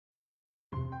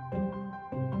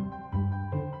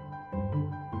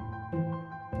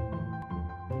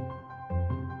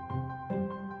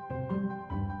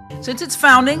Since its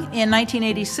founding in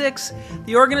 1986,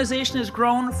 the organization has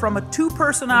grown from a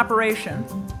two-person operation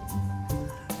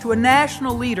to a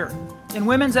national leader in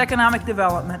women's economic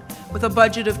development with a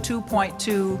budget of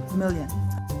 $2.2 million.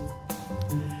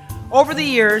 Over the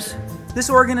years,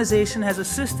 this organization has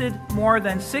assisted more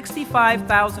than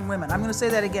 65,000 women. I'm going to say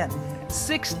that again,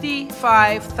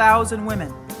 65,000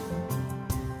 women.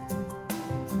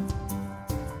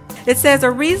 It says, a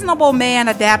reasonable man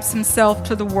adapts himself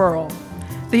to the world.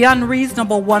 The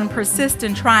unreasonable one persists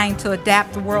in trying to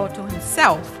adapt the world to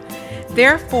himself.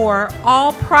 Therefore,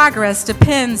 all progress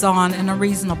depends on an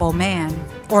unreasonable man,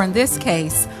 or in this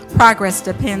case, progress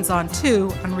depends on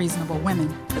two unreasonable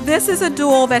women. This is a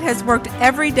duel that has worked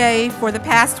every day for the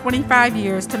past 25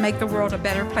 years to make the world a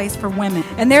better place for women.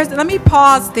 And let me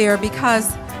pause there,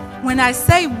 because when I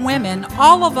say women,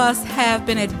 all of us have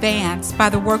been advanced by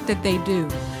the work that they do.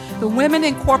 The women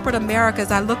in corporate America,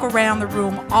 as I look around the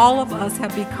room, all of us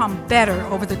have become better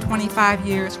over the 25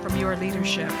 years from your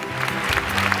leadership.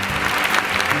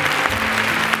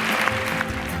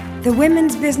 The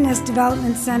Women's Business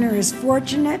Development Center is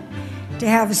fortunate to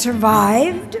have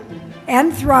survived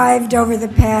and thrived over the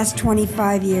past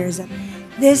 25 years.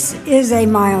 This is a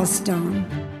milestone.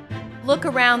 Look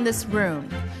around this room.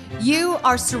 You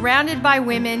are surrounded by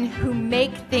women who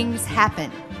make things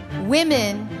happen.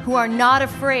 Women who are not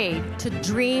afraid to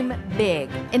dream big.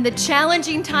 In the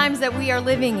challenging times that we are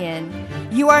living in,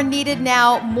 you are needed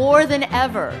now more than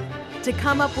ever to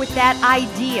come up with that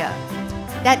idea,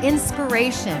 that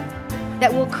inspiration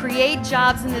that will create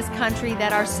jobs in this country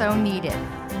that are so needed.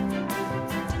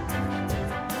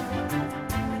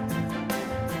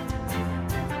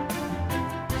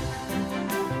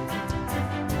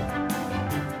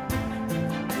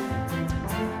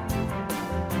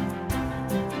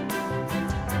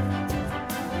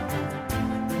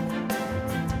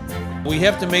 We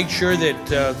have to make sure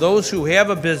that those who have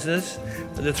a business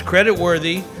that's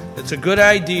creditworthy, that's a good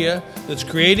idea, that's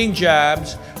creating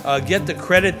jobs, get the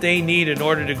credit they need in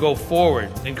order to go forward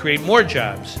and create more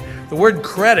jobs. The word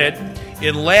credit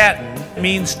in Latin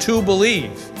means to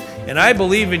believe. And I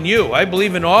believe in you. I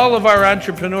believe in all of our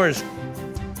entrepreneurs.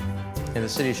 In the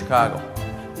city of Chicago,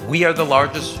 we are the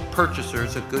largest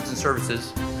purchasers of goods and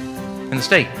services in the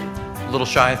state. A little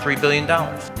shy of $3 billion.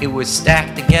 It was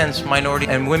stacked against minority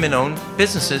and women-owned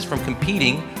businesses from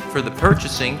competing for the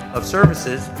purchasing of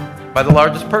services by the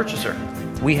largest purchaser.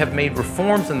 We have made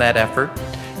reforms in that effort.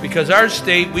 Because our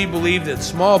state, we believe that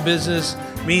small business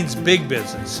means big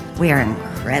business. We are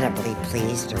incredibly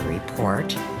pleased to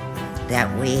report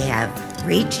that we have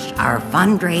reached our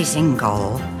fundraising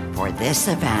goal for this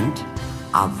event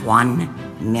of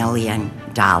 $1 million.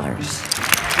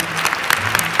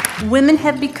 Women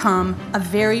have become a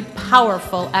very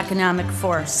powerful economic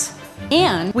force.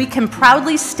 And we can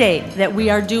proudly state that we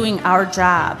are doing our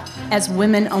job as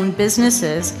women-owned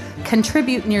businesses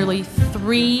contribute nearly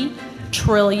 $3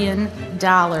 trillion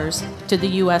to the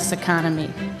U.S.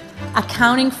 economy,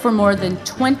 accounting for more than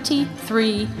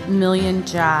 23 million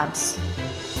jobs.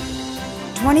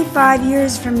 25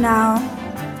 years from now,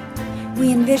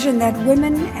 we envision that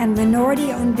women and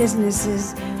minority-owned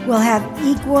businesses will have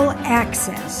equal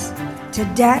access to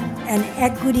debt and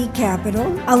equity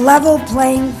capital, a level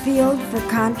playing field for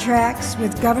contracts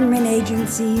with government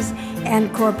agencies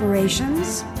and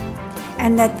corporations,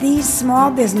 and that these small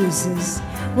businesses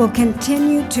will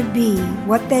continue to be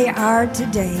what they are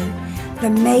today, the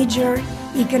major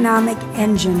economic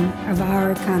engine of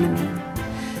our economy.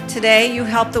 Today, you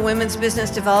helped the Women's Business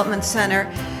Development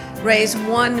Center raise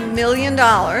 $1 million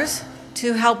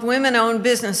to help women-owned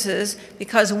businesses,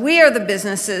 because we are the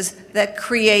businesses that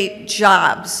create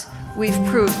jobs. We've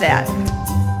proved that.